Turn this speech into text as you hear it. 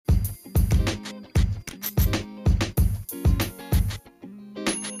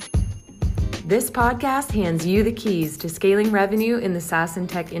This podcast hands you the keys to scaling revenue in the SaaS and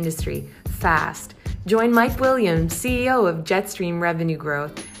tech industry fast. Join Mike Williams, CEO of Jetstream Revenue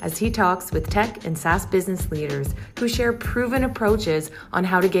Growth, as he talks with tech and SaaS business leaders who share proven approaches on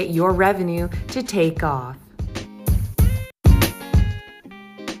how to get your revenue to take off.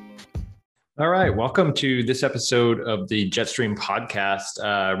 All right, welcome to this episode of the Jetstream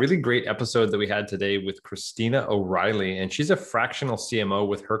podcast. Really great episode that we had today with Christina O'Reilly, and she's a fractional CMO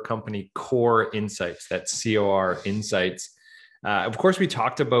with her company Core Insights. That's COR Insights. Of course, we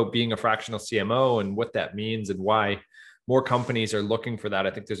talked about being a fractional CMO and what that means and why more companies are looking for that.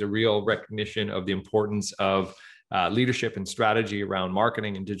 I think there's a real recognition of the importance of leadership and strategy around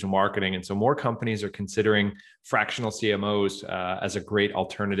marketing and digital marketing. And so more companies are considering fractional CMOs as a great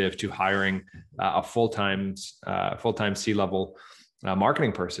alternative to hiring a full-time C-level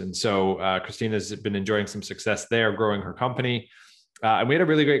marketing person. So Christina's been enjoying some success there, growing her company. And we had a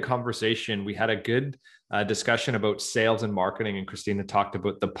really great conversation. We had a good discussion about sales and marketing, and Christina talked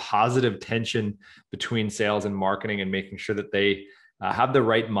about the positive tension between sales and marketing and making sure that they have the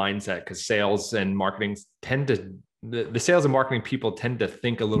right mindset, because sales and marketing the sales and marketing people tend to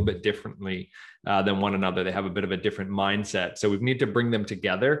think a little bit differently than one another. They have a bit of a different mindset. So we need to bring them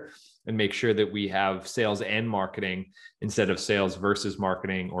together and make sure that we have sales and marketing instead of sales versus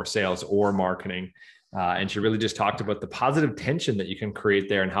marketing or sales or marketing. And she really just talked about the positive tension that you can create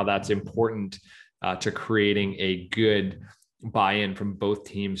there and how that's important to creating a good buy-in from both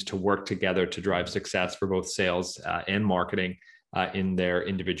teams to work together to drive success for both sales and marketing in their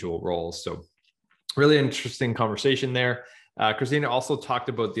individual roles. So really interesting conversation there. Christina also talked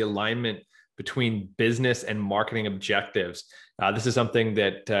about the alignment between business and marketing objectives. This is something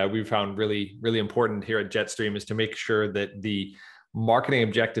that we found really, really important here at Jetstream, is to make sure that the marketing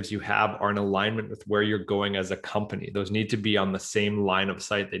objectives you have are in alignment with where you're going as a company. Those need to be on the same line of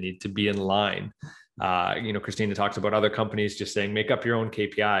sight. They need to be in line. Christina talks about other companies just saying, make up your own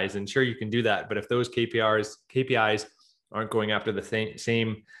KPIs. And sure, you can do that. But if those KPIs aren't going after the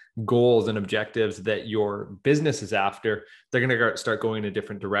same goals and objectives that your business is after, they're going to start going in a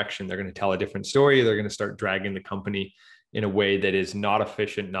different direction. They're going to tell a different story. They're going to start dragging the company in a way that is not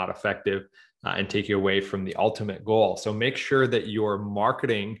efficient, not effective, and take you away from the ultimate goal. So make sure that your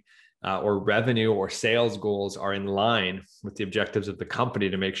marketing or revenue or sales goals are in line with the objectives of the company,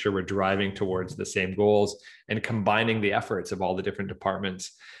 to make sure we're driving towards the same goals and combining the efforts of all the different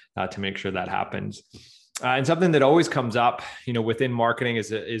departments to make sure that happens. And something that always comes up, within marketing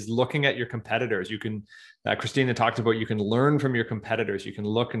is looking at your competitors. You can, Christina talked about, you can learn from your competitors. You can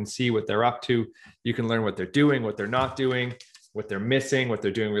look and see what they're up to. You can learn what they're doing, what they're not doing, what they're missing, what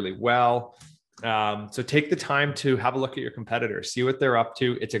they're doing really well. So take the time to have a look at your competitors, see what they're up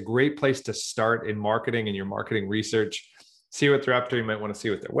to. It's a great place to start in marketing and your marketing research. See what they're up to. You might want to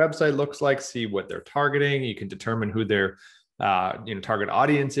see what their website looks like, see what they're targeting. You can determine who their target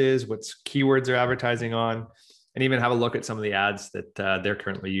audience is, what keywords they're advertising on, and even have a look at some of the ads that they're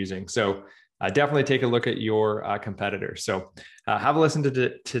currently using. So definitely take a look at your competitors. So have a listen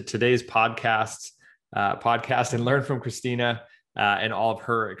to today's podcast and learn from Christina and all of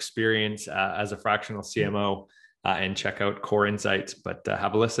her experience as a fractional CMO, and check out Core Insights. But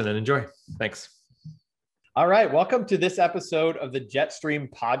have a listen and enjoy. Thanks. All right. Welcome to this episode of the Jetstream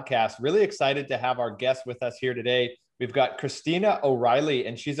podcast. Really excited to have our guest with us here today. We've got Christina O'Reilly,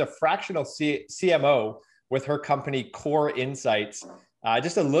 and she's a fractional CMO with her company Core Insights.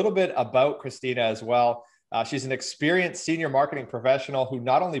 Just a little bit about Christina as well. She's an experienced senior marketing professional who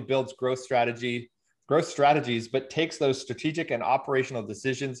not only builds growth strategies, but takes those strategic and operational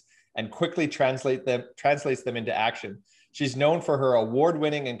decisions and quickly translates them into action. She's known for her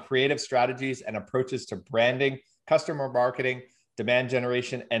award-winning and creative strategies and approaches to branding, customer marketing, demand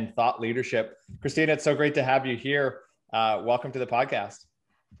generation, and thought leadership. Christina, it's so great to have you here. Welcome to the podcast.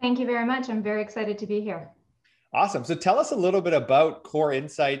 Thank you very much. I'm very excited to be here. Awesome. So tell us a little bit about Core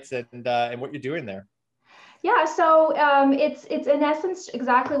Insights and what you're doing there. Yeah, so it's in essence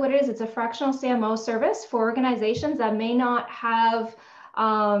exactly what it is. It's a fractional CMO service for organizations that may not have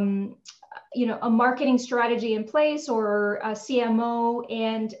a marketing strategy in place or a CMO,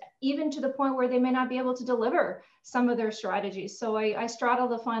 and even to the point where they may not be able to deliver some of their strategies. So I straddle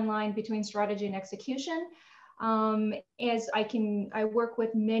the fine line between strategy and execution. As I work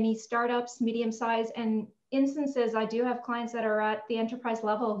with many startups, medium-sized, and instances, I do have clients that are at the enterprise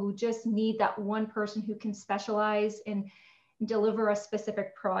level who just need that one person who can specialize in deliver a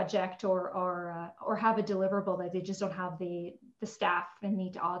specific project or have a deliverable that they just don't have the staff and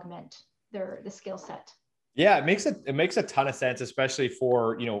need to augment the skill set. Yeah, it makes a ton of sense, especially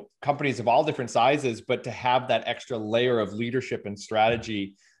for companies of all different sizes, but to have that extra layer of leadership and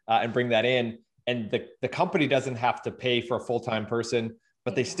strategy and bring that in. And the company doesn't have to pay for a full-time person,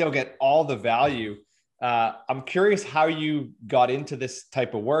 but they still get all the value. I'm curious how you got into this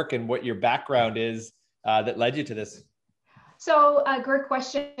type of work and what your background is that led you to this. So great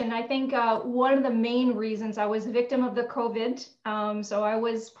question. I think one of the main reasons I was a victim of the COVID. So I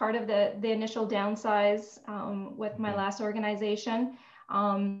was part of the initial downsize with my last organization.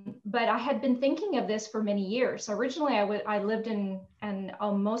 But I had been thinking of this for many years. So originally I lived in, and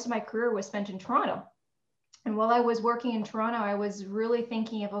most of my career was spent in Toronto. And while I was working in Toronto, I was really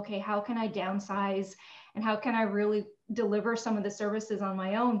thinking of, okay, how can I downsize and how can I really deliver some of the services on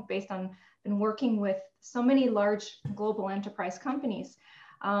my own based on been working with so many large global enterprise companies.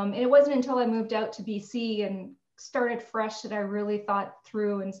 And it wasn't until I moved out to BC and started fresh that I really thought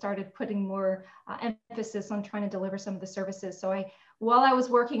through and started putting more emphasis on trying to deliver some of the services. So while I was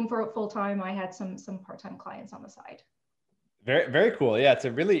working for it full time, I had some part-time clients on the side. Very, very cool. Yeah, it's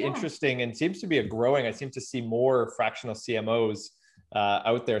a really interesting and seems to be I seem to see more fractional CMOs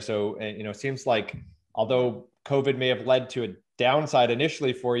out there. So, it seems like although COVID may have led to a downside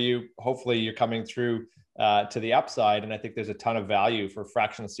initially for you, hopefully you're coming through to the upside. And I think there's a ton of value for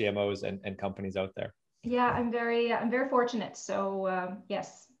fractional CMOs and companies out there. Yeah, I'm very fortunate. So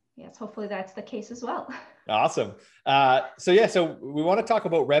yes, hopefully that's the case as well. Awesome. So we want to talk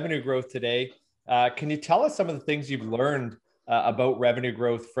about revenue growth today. Can you tell us some of the things you've learned about revenue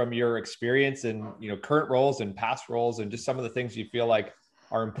growth from your experience in current roles and past roles, and just some of the things you feel like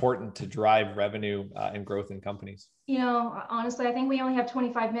are important to drive revenue and growth in companies? Honestly, I think we only have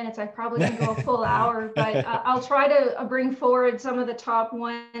 25 minutes. I probably can go a full hour, but I'll try to bring forward some of the top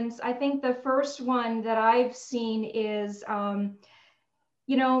ones. I think the first one that I've seen is,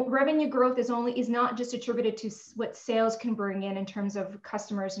 revenue growth is not just attributed to what sales can bring in terms of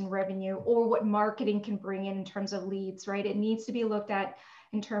customers and revenue, or what marketing can bring in terms of leads, right? It needs to be looked at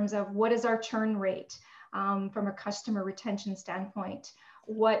in terms of what is our churn rate from a customer retention standpoint.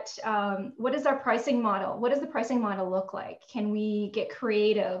 What is our pricing model? What does the pricing model look like? Can we get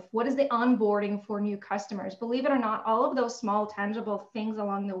creative? What is the onboarding for new customers? Believe it or not, all of those small tangible things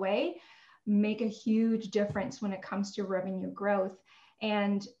along the way make a huge difference when it comes to revenue growth.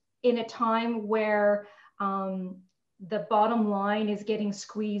 And in a time where the bottom line is getting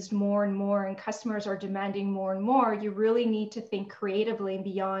squeezed more and more and customers are demanding more and more, you really need to think creatively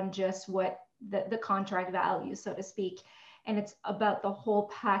beyond just what the contract value, so to speak. And it's about the whole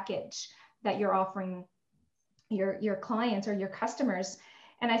package that you're offering your clients or your customers.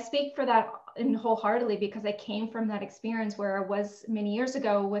 And I speak for that wholeheartedly because I came from that experience where I was many years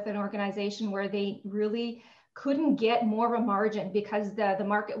ago with an organization where they really couldn't get more of a margin because the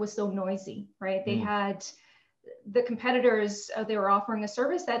market was so noisy, right? They had the competitors, they were offering a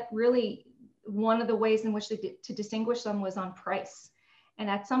service that really, one of the ways in which to distinguish them was on price. And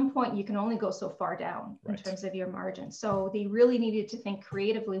at some point, you can only go so far down in terms of your margin. So they really needed to think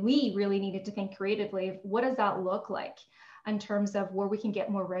creatively. We really needed to think creatively of what does that look like in terms of where we can get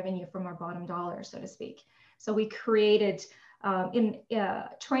more revenue from our bottom dollar, so to speak. So we created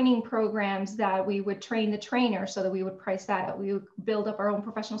training programs that we would train the trainer so that we would price that out. We would build up our own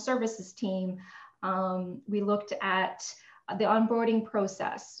professional services team. We looked at the onboarding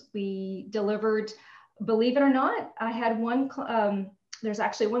process. We delivered, believe it or not, I had there's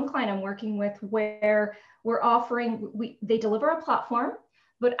actually one client I'm working with where we're offering, they deliver a platform,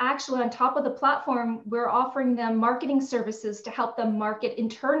 but actually on top of the platform, we're offering them marketing services to help them market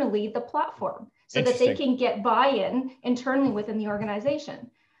internally the platform so that they can get buy-in internally within the organization.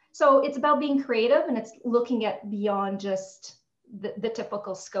 So it's about being creative and it's looking at beyond just the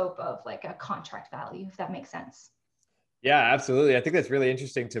typical scope of like a contract value, if that makes sense. Yeah, absolutely. I think that's really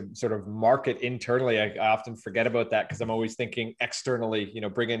interesting to sort of market internally. I often forget about that because I'm always thinking externally,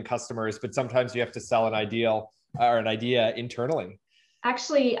 bring in customers, but sometimes you have to sell an idea internally.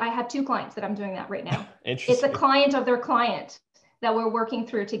 Actually, I have two clients that I'm doing that right now. Interesting. It's a client of their client that we're working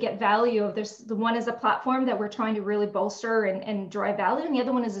through to get value of this. The one is a platform that we're trying to really bolster and drive value, and the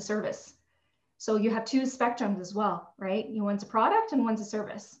other one is a service. So you have two spectrums as well, right? One's a product and one's a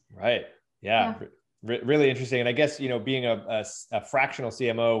service. Right. Yeah. Really interesting. And I guess, being a fractional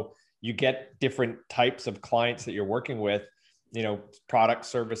CMO, you get different types of clients that you're working with, product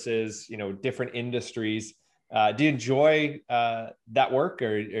services, different industries. Do you enjoy that work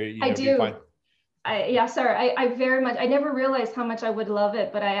or I do. I very much, I never realized how much I would love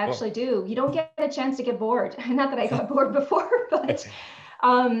it, but I actually do. You don't get a chance to get bored. Not that I got bored before, but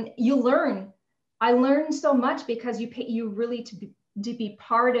you learn. I learned so much because you really to be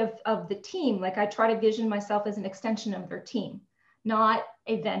part of the team. Like I try to vision myself as an extension of their team, not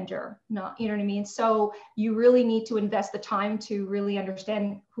a vendor, not, you know what I mean? So you really need to invest the time to really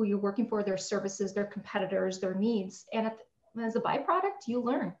understand who you're working for, their services, their competitors, their needs. And as a byproduct, you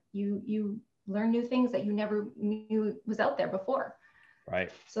learn. You learn new things that you never knew was out there before.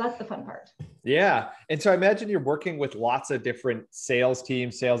 Right. So that's the fun part. Yeah. And so I imagine you're working with lots of different sales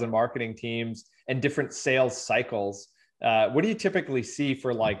teams, sales and marketing teams, and different sales cycles. What do you typically see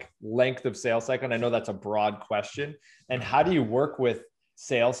for like length of sales cycle? And I know that's a broad question. And how do you work with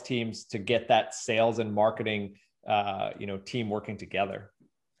sales teams to get that sales and marketing, team working together?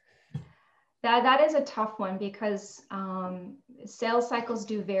 That is a tough one because sales cycles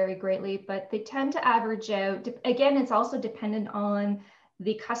do vary greatly, but they tend to average out. Again, it's also dependent on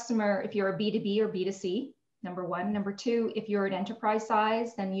the customer. If you're a B2B or B2C, number one. Number two, if you're an enterprise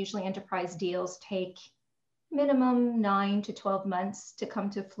size, then usually enterprise deals take minimum 9 to 12 months to come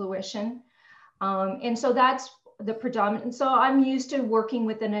to fruition. And so that's the predominant. So I'm used to working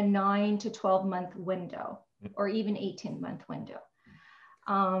within a 9 to 12 month window or even 18-month window.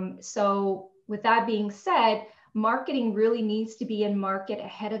 So with that being said, marketing really needs to be in market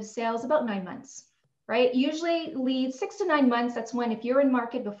ahead of sales about 9 months, right? Usually leads 6 to 9 months. That's when, if you're in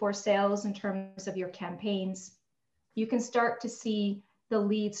market before sales in terms of your campaigns, you can start to see the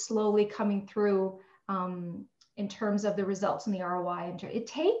leads slowly coming through in terms of the results and the ROI. It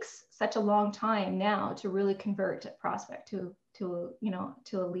takes such a long time now to really convert a prospect to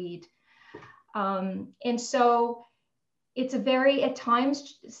a lead. And so it's a very, at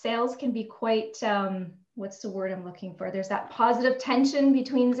times, sales can be quite, what's the word I'm looking for? There's that positive tension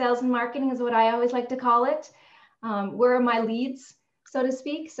between sales and marketing is what I always like to call it. Where are my leads, so to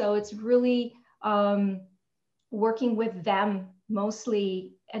speak? So it's really working with them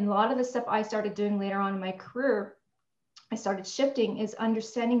mostly. And a lot of the stuff I started doing later on in my career, I started shifting, is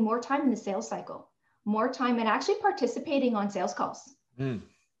understanding more time in the sales cycle, more time and actually participating on sales calls.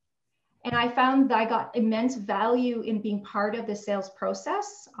 And I found that I got immense value in being part of the sales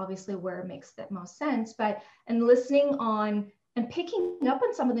process, obviously where it makes the most sense, but and listening on and picking up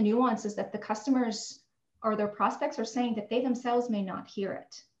on some of the nuances that the customers or their prospects are saying that they themselves may not hear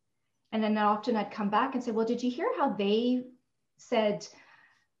it. And then often I'd come back and say, well, did you hear how they said,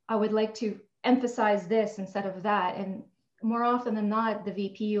 I would like to emphasize this instead of that? And more often than not, the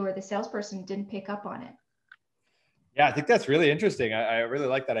VP or the salesperson didn't pick up on it. Yeah, I think that's really interesting. I really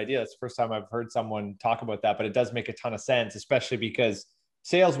like that idea. It's the first time I've heard someone talk about that, but it does make a ton of sense, especially because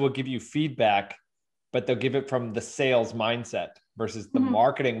sales will give you feedback, but they'll give it from the sales mindset versus the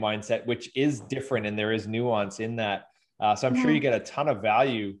marketing mindset, which is different. And there is nuance in that. So I'm sure you get a ton of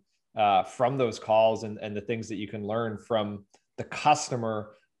value from those calls and the things that you can learn from the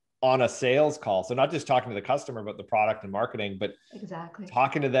customer on a sales call. So not just talking to the customer about the product and marketing, but exactly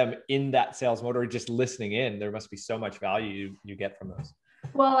talking to them in that sales mode or just listening in. There must be so much value you get from those.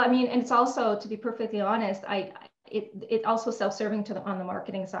 Well, I mean, and it's also, to be perfectly honest, it also self-serving on the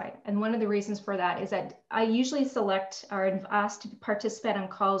marketing side. And one of the reasons for that is that I usually select or am asked to participate on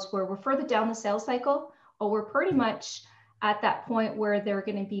calls where we're further down the sales cycle, or we're pretty much at that point where they're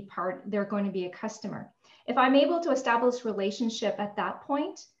going to be a customer. If I'm able to establish relationship at that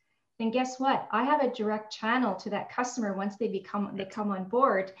point, then guess what? I have a direct channel to that customer once they come on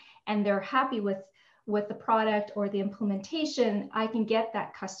board and they're happy with the product or the implementation. I can get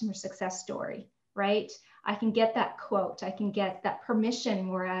that customer success story, right? I can get that quote, I can get that permission.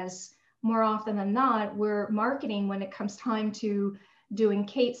 Whereas more often than not, we're marketing when it comes time to doing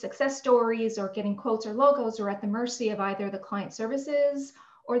Kate success stories or getting quotes or logos, or at the mercy of either the client services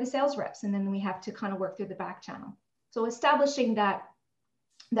or the sales reps. And then we have to kind of work through the back channel. So establishing that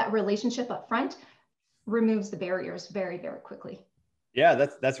relationship up front removes the barriers very, very quickly. Yeah,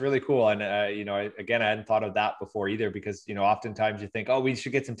 that's really cool. And, again, I hadn't thought of that before either, because, oftentimes you think, oh, we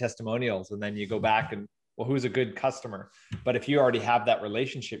should get some testimonials. And then you go back and, well, who's a good customer? But if you already have that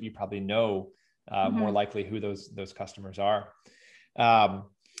relationship, you probably know more likely who those customers are.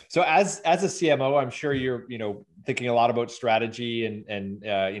 So as a CMO, I'm sure you're, thinking a lot about strategy and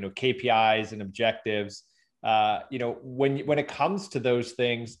KPIs and objectives. When it comes to those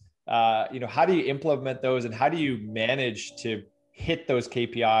things, how do you implement those, and how do you manage to hit those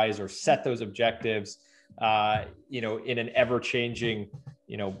KPIs or set those objectives, in an ever-changing,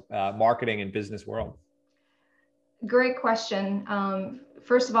 marketing and business world? Great question.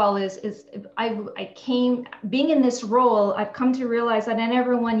 First of all, I came being in this role, I've come to realize that not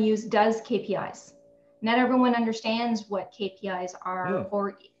everyone does KPIs. Not everyone understands what KPIs are,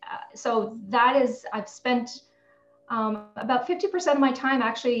 so that is, I've spent about 50% of my time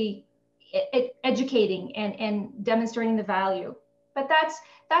actually educating and demonstrating the value But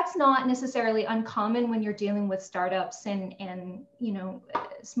that's not necessarily uncommon when you're dealing with startups and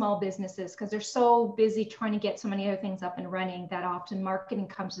small businesses, because they're so busy trying to get so many other things up and running that often marketing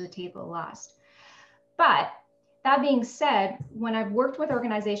comes to the table last. But that being said, when I've worked with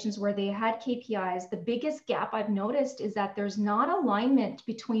organizations where they had KPIs, the biggest gap I've noticed is that there's not alignment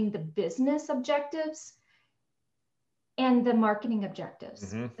between the business objectives and the marketing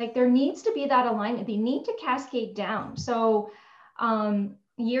objectives. Like there needs to be that alignment. They need to cascade down. So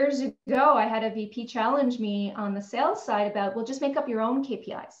years ago, I had a VP challenge me on the sales side about, well, just make up your own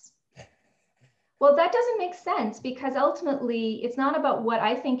KPIs. Well, that doesn't make sense, because ultimately it's not about what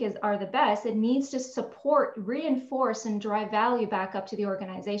I think are the best. It needs to support, reinforce, and drive value back up to the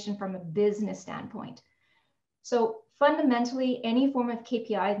organization from a business standpoint. So fundamentally, any form of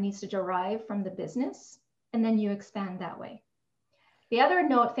KPI needs to derive from the business, and then you expand that way. The other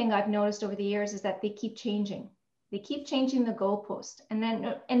thing I've noticed over the years is that they keep changing. They keep changing the goalpost,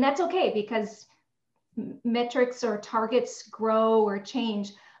 and that's okay, because metrics or targets grow or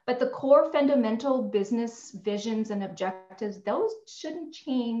change, but the core fundamental business visions and objectives, those shouldn't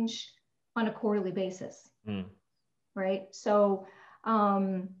change on a quarterly basis, right? So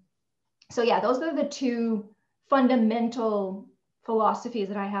yeah, those are the two fundamental philosophies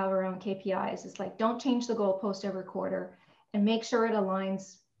that I have around KPIs. It's like, don't change the goalpost every quarter, and make sure it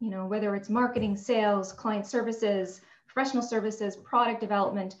aligns, whether it's marketing, sales, client services, professional services, product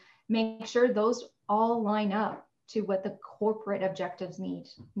development, make sure those all line up to what the corporate objectives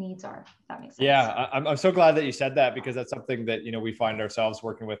needs are, if that makes sense. Yeah, I'm so glad that you said that, because that's something that, we find ourselves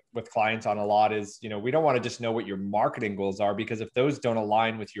working with clients on a lot is, we don't want to just know what your marketing goals are, because if those don't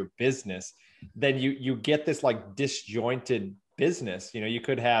align with your business, then you get this like disjointed business. You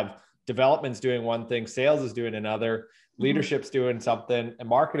could have development's doing one thing, sales is doing another, leadership's doing something, and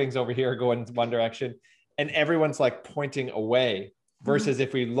marketing's over here going one direction, and everyone's like pointing away. Versus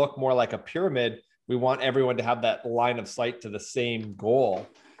if we look more like a pyramid, we want everyone to have that line of sight to the same goal.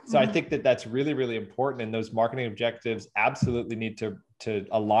 So I think that that's really, really important. And those marketing objectives absolutely need to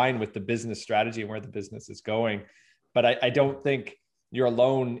align with the business strategy and where the business is going. But I don't think you're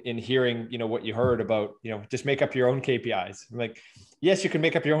alone in hearing, what you heard about, just make up your own KPIs. Like, yes, you can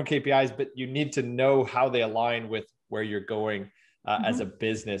make up your own KPIs, but you need to know how they align with where you're going as a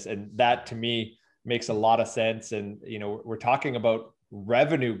business. And that to me makes a lot of sense. And, we're talking about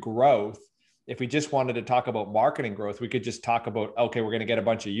revenue growth. If we just wanted to talk about marketing growth, we could just talk about, okay, we're going to get a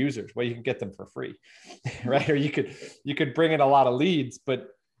bunch of users. Well, you can get them for free, right? Or you could bring in a lot of leads, but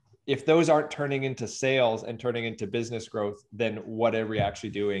if those aren't turning into sales and turning into business growth, then what are we actually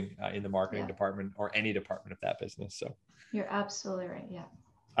doing in the marketing department or any department of that business? So you're absolutely right. Yeah.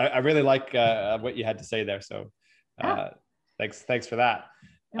 I really like what you had to say there. So thanks for that.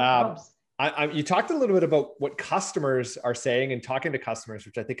 No you talked a little bit about what customers are saying and talking to customers,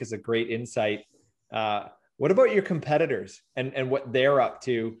 which I think is a great insight. What about your competitors and what they're up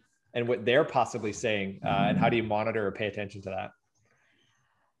to and what they're possibly saying? And how do you monitor or pay attention to that?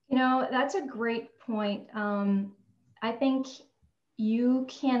 That's a great point. I think you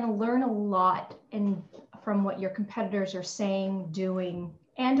can learn a lot from what your competitors are saying, doing,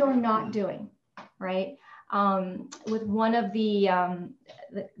 and or not doing, right? With one of the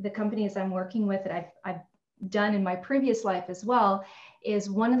companies I'm working with that I've done in my previous life as well, is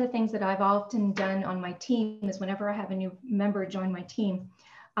one of the things that I've often done on my team is whenever I have a new member join my team,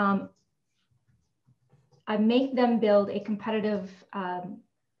 I make them build a competitive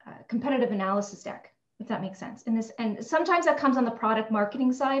analysis deck, if that makes sense. And sometimes that comes on the product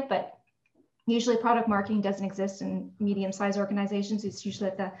marketing side, but usually product marketing doesn't exist in medium-sized organizations. It's usually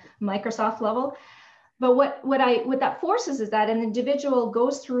at the Microsoft level. But what that forces is that an individual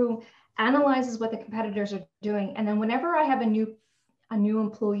goes through, analyzes what the competitors are doing, and then whenever I have a new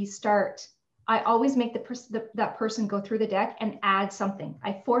employee start, I always make that person go through the deck and add something.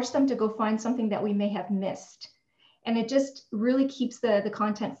 I force them to go find something that we may have missed, and it just really keeps the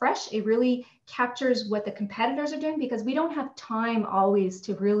content fresh. It really captures what the competitors are doing, because we don't have time always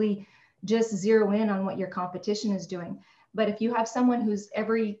to really just zero in on what your competition is doing. But if you have someone who's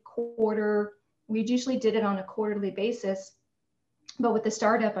every quarter, we usually did it on a quarterly basis, but with the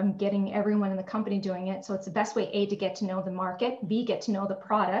startup, I'm getting everyone in the company doing it. So it's the best way, A, to get to know the market, B, get to know the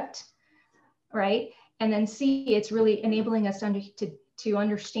product, right? And then C, it's really enabling us to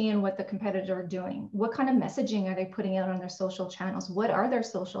understand what the competitors are doing. What kind of messaging are they putting out on their social channels? What are their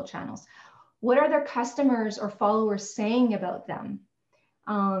social channels? What are their customers or followers saying about them?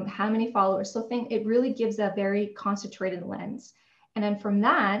 How many followers? So it really gives a very concentrated lens. And then from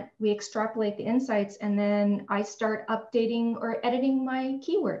that, we extrapolate the insights, and then I start updating or editing my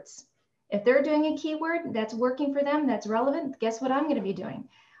keywords. If they're doing a keyword that's working for them, that's relevant, guess what I'm going to be doing?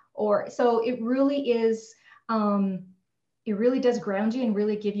 Or so it really is, it really does ground you and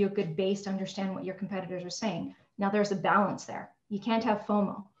really give you a good base to understand what your competitors are saying. Now there's a balance there. You can't have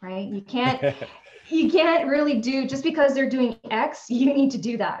FOMO, right? You can't really do, just because they're doing X, you need to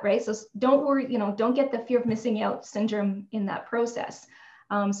do that, right? So don't worry, don't get the fear of missing out syndrome in that process.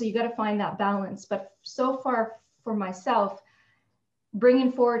 So you got to find that balance. But so far for myself,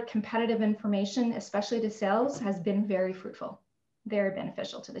 bringing forward competitive information, especially to sales, has been very fruitful, very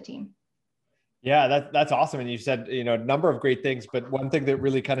beneficial to the team. Yeah, that's awesome. And you said, a number of great things, but one thing that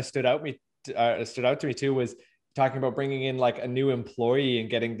really kind of stood out to me too was talking about bringing in like a new employee and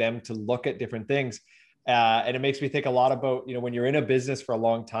getting them to look at different things. And it makes me think a lot about, when you're in a business for a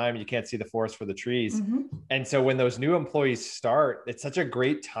long time, you can't see the forest for the trees. Mm-hmm. And so when those new employees start, it's such a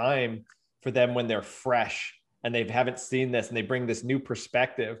great time for them when they're fresh and they haven't seen this and they bring this new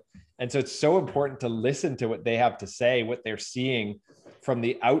perspective. And so it's so important to listen to what they have to say, what they're seeing from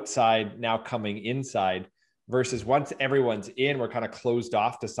the outside now coming inside, versus once everyone's in, we're kind of closed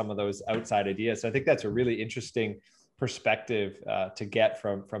off to some of those outside ideas. So I think that's a really interesting perspective to get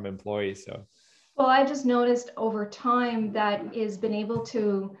from employees. So, well, I just noticed over time that is been able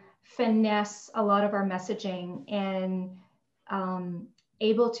to finesse a lot of our messaging and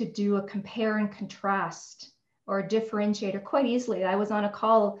able to do a compare and contrast or a differentiator quite easily. I was on a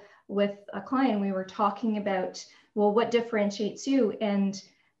call with a client. We were talking about, well, what differentiates you? And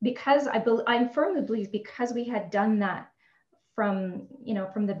because I firmly believe, because we had done that from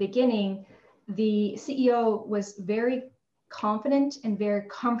the beginning, the CEO was very confident and very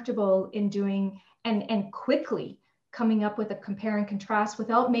comfortable in doing and quickly coming up with a compare and contrast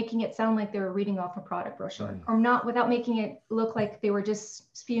without making it sound like they were reading off a product brochure, or not, without making it look like they were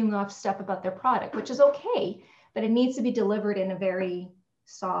just spewing off stuff about their product, which is okay, but it needs to be delivered in a very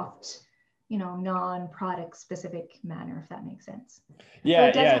soft, non-product specific manner, if that makes sense.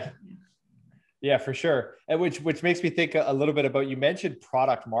 Yeah, for sure. And which makes me think a little bit about, you mentioned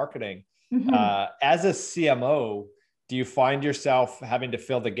product marketing. Mm-hmm. As a CMO, do you find yourself having to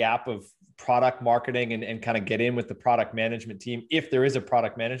fill the gap of product marketing and kind of get in with the product management team, if there is a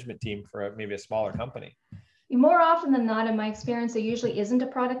product management team for maybe a smaller company? More often than not, in my experience, there usually isn't a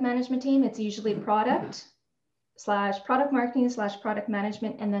product management team. It's usually product marketing / product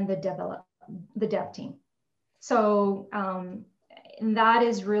management, and then the dev team. So and that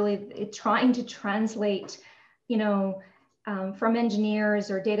is really trying to translate, from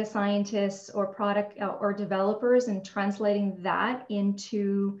engineers or data scientists or product or developers, and translating that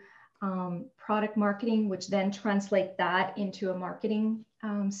into product marketing, which then translate that into a marketing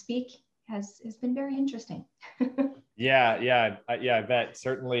speak, has been very interesting. Yeah, I bet.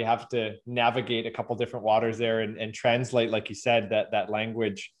 Certainly have to navigate a couple different waters there and translate, like you said, that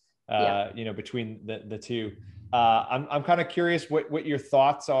language, between the two. I'm kind of curious what your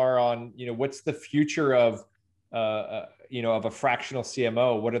thoughts are on, what's the future of a fractional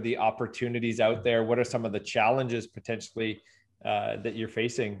CMO? What are the opportunities out there? What are some of the challenges potentially that you're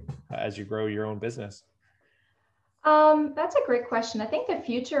facing as you grow your own business? That's a great question. I think the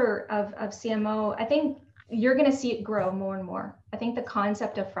future of CMO, I think you're going to see it grow more and more. I think the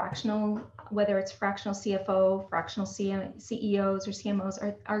concept of fractional, whether it's fractional CFO, fractional CEOs or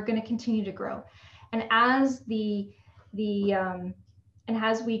CMOs, are going to continue to grow. And as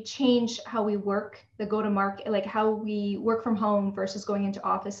as we change how we work, the go-to-market, like how we work from home versus going into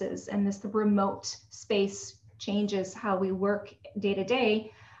offices, and the remote space changes how we work day to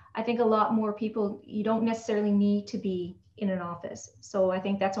day, I think a lot more people, you don't necessarily need to be in an office. So I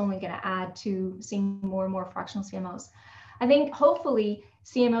think that's only going to add to seeing more and more fractional CMOs. I think hopefully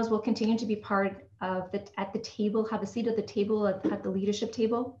CMOs will continue to be part of at the table, have a seat at the table, at the leadership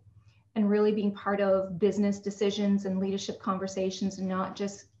table, and really being part of business decisions and leadership conversations, and not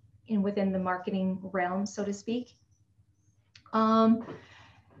just within the marketing realm, so to speak.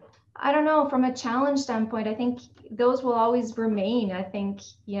 I don't know, from a challenge standpoint, I think those will always remain. I think,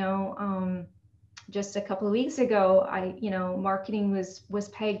 just a couple of weeks ago, marketing was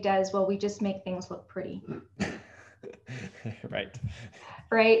pegged as, well, we just make things look pretty. Right.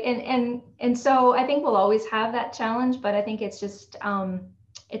 Right. And so I think we'll always have that challenge, but I think it's just,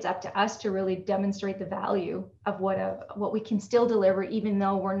 it's up to us to really demonstrate the value of what we can still deliver, even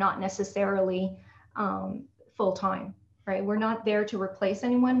though we're not necessarily full time, right? We're not there to replace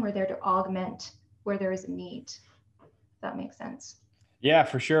anyone. We're there to augment where there is a need. If that makes sense. Yeah,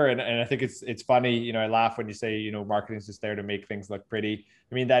 for sure. And I think it's funny, I laugh when you say, marketing is just there to make things look pretty.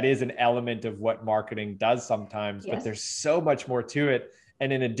 I mean, that is an element of what marketing does sometimes, Yes. But there's so much more to it.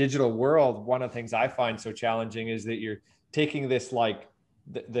 And in a digital world, one of the things I find so challenging is that you're taking this like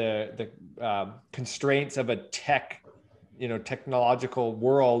the constraints of a technological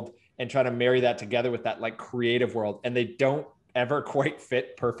world and try to marry that together with that like creative world, and they don't ever quite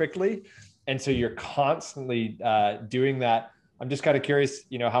fit perfectly. And so you're constantly doing that. I'm just kind of curious,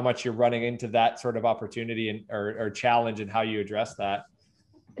 how much you're running into that sort of opportunity or challenge, and how you address that.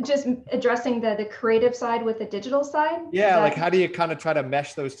 Just addressing the creative side with the digital side. Yeah. Like, how do you kind of try to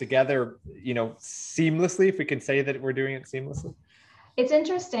mesh those together, seamlessly, if we can say that we're doing it seamlessly? It's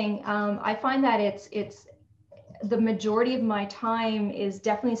interesting. I find that it's the majority of my time is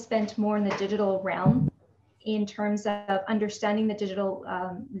definitely spent more in the digital realm, in terms of understanding the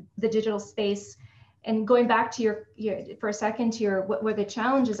digital space. And going back to your for a second to your what were the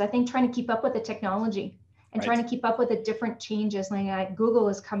challenges, I think trying to keep up with the technology and trying to keep up with the different changes. Like Google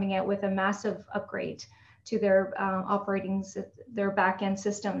is coming out with a massive upgrade to their their back-end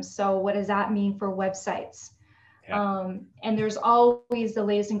systems. So what does that mean for websites? Yeah. And there's always the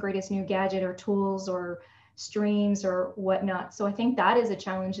latest and greatest new gadget or tools or streams or whatnot. So I think that is a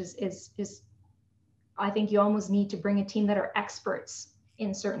challenge. Is I think you almost need to bring a team that are experts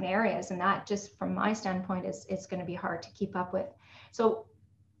in certain areas, and that, just from my standpoint, it's going to be hard to keep up with. So,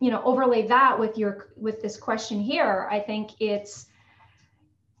 overlay that with this question here. I think it's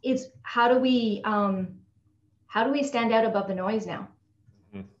how do we stand out above the noise now?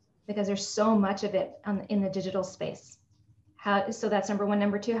 Mm-hmm. Because there's so much of it in the digital space. So that's number one.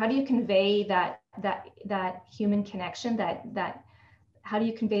 Number two, how do you convey that human connection? That how do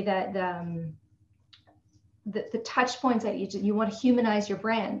you convey that the touch points that you want to humanize your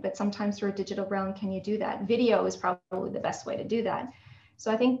brand, but sometimes through a digital realm, can you do that? Video is probably the best way to do that.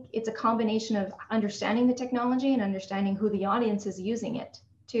 So I think it's a combination of understanding the technology and understanding who the audience is using it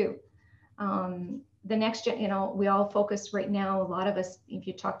too. The next gen, we all focus right now, a lot of us, if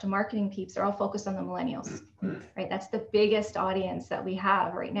you talk to marketing peeps, they're all focused on the millennials, right? That's the biggest audience that we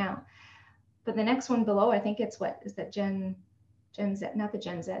have right now. But the next one below, I think it's Gen Z, not the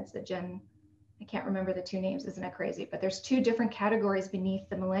Gen Z, it's the Gen, I can't remember the two names, isn't that crazy? But there's two different categories beneath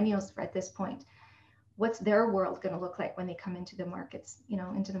the millennials at this point. What's their world going to look like when they come into the markets,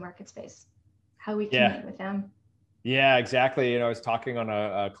 into the market space? How we connect with them? Yeah, exactly. I was talking on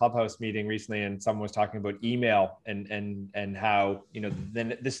a Clubhouse meeting recently, and someone was talking about email and how,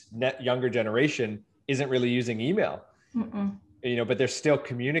 then this younger generation isn't really using email. Mm-mm. But they're still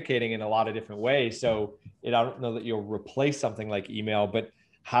communicating in a lot of different ways. So I don't know that you'll replace something like email, but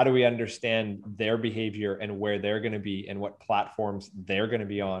how do we understand their behavior and where they're going to be and what platforms they're going to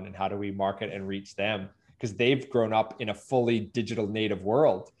be on, and how do we market and reach them? Because they've grown up in a fully digital native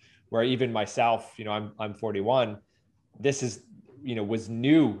world, where even myself, I'm 41. This is, was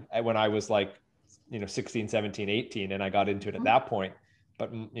new when I was like, 16, 17, 18, and I got into it at that point.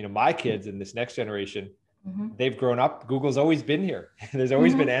 But, my kids in this next generation, mm-hmm. they've grown up. Google's always been here. There's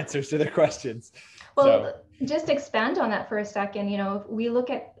always mm-hmm. been answers to their questions. Well, just expand on that for a second. If we look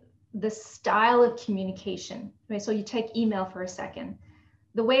at the style of communication, right? So you take email for a second.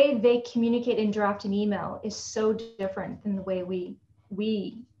 The way they communicate and draft an email is so different than the way we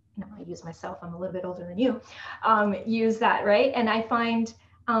I use myself, I'm a little bit older than you, use that, right? And I find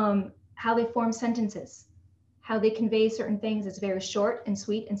how they form sentences, how they convey certain things is very short and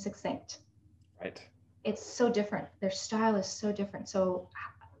sweet and succinct. Right. It's so different. Their style is so different. So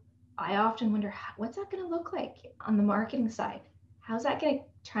I often wonder, what's that going to look like on the marketing side? How's that going to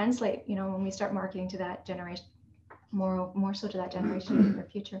translate, when we start marketing to that generation, more so to that generation in the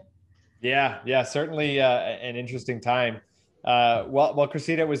future? Yeah, certainly an interesting time. Well,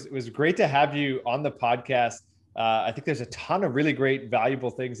 Christina, it was great to have you on the podcast. I think there's a ton of really great, valuable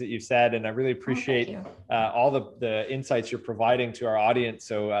things that you've said, and I really appreciate all the insights you're providing to our audience.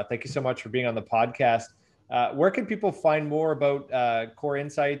 So thank you so much for being on the podcast. Where can people find more about Core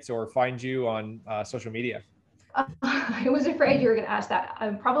Insights or find you on social media? I was afraid you were going to ask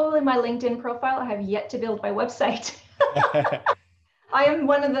that. Probably my LinkedIn profile. I have yet to build my website. I am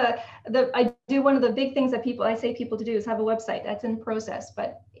one of the big things that I say people to do is have a website. That's in process,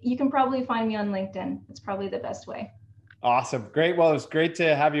 but you can probably find me on LinkedIn. It's probably the best way. Awesome. Great. Well, it was great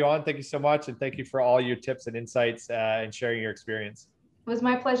to have you on. Thank you so much. And thank you for all your tips and insights and sharing your experience. It was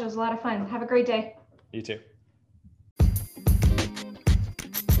my pleasure. It was a lot of fun. Have a great day. You too.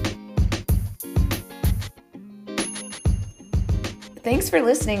 Thanks for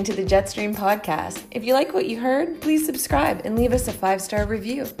listening to the Jetstream podcast. If you like what you heard, please subscribe and leave us a 5-star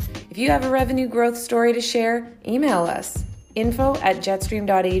review. If you have a revenue growth story to share, email us,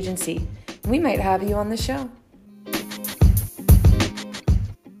 info@jetstream.agency. We might have you on the show.